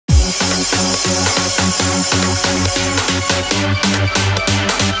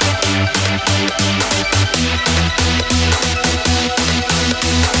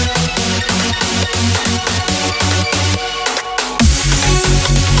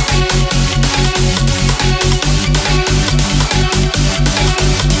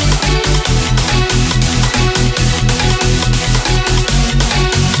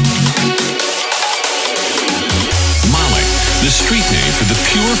Street name for the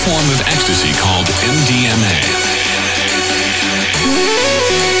pure form of ecstasy called MDMA.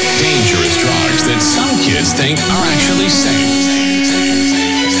 Dangerous drugs that some kids think are actually safe.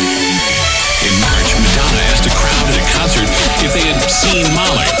 In March, Madonna asked a crowd at a concert if they had seen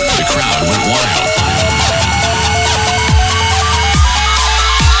Molly. The crowd went wild.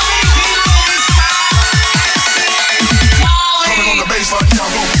 Coming on the baseline,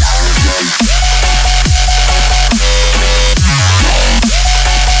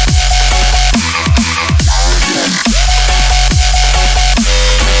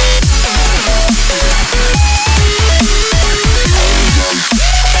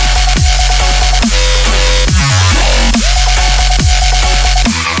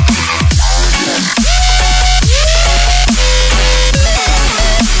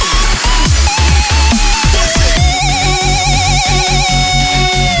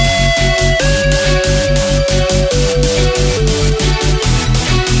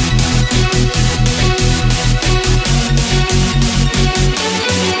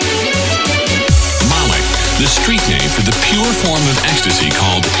 the street name for the pure form of ecstasy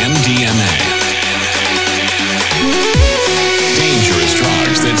called MDMA.